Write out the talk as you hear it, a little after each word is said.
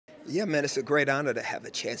Yeah, man, it's a great honor to have a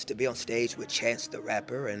chance to be on stage with Chance the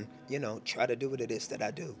Rapper and, try to do what it is that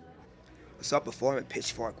I do. So I performed at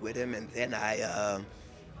Pitchfork with him, and then I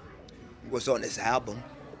was on his album.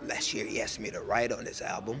 Last year, he asked me to write on his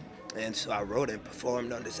album, and so I wrote and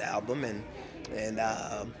performed on his album, and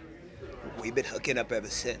we've been hooking up ever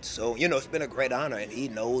since. So, it's been a great honor, and he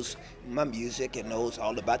knows my music and knows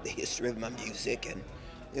all about the history of my music,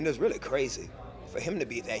 and it's really crazy for him to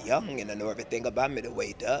be that young and to know everything about me the way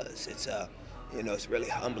he does. It's really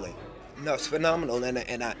humbling. No, it's phenomenal, and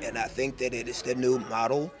I think that it is the new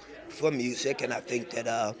model for music, and I think that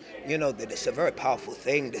that it's a very powerful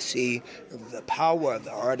thing to see the power of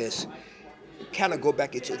the artist kind of go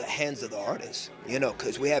back into the hands of the artist,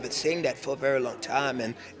 because we haven't seen that for a very long time,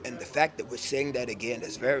 and the fact that we're seeing that again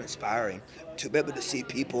is very inspiring. To be able to see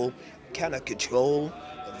people kind of control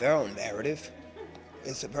their own narrative,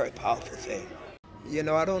 it's a very powerful thing.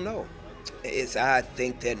 I don't know. I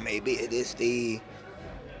think that maybe it is the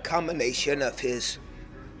combination of his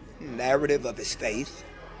narrative of his faith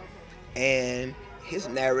and his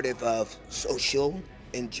narrative of social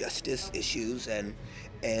injustice issues, and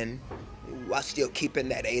while still keeping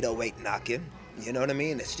that 808 knocking, you know what I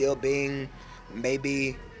mean? It's still being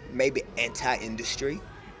maybe anti-industry.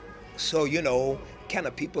 So, kind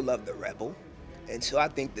of people love the rebel. And so I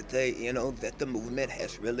think that that the movement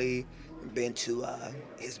has really been to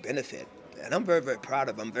his benefit. And I'm very, very proud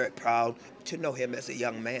of him. I'm very proud to know him as a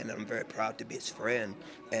young man, and I'm very proud to be his friend,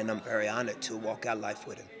 and I'm very honored to walk out life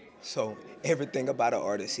with him. So everything about an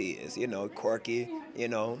artist he is, quirky,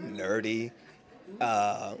 nerdy,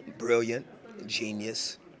 brilliant,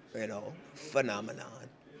 genius, phenomenon,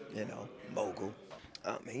 mogul.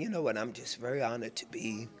 And you know what? I'm just very honored to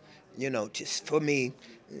be, just for me,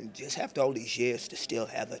 just after all these years to still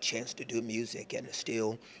have a chance to do music and to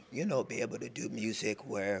still, be able to do music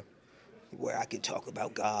where I can talk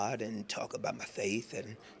about God and talk about my faith,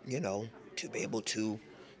 and to be able to.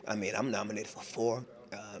 I mean, I'm nominated for four,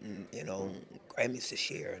 Grammys this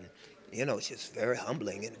year, and it's just very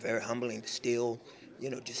humbling to still,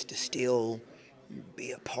 just to still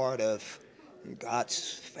be a part of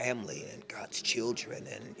God's family and God's children,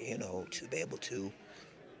 and to be able to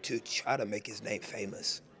try to make His name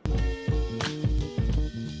famous.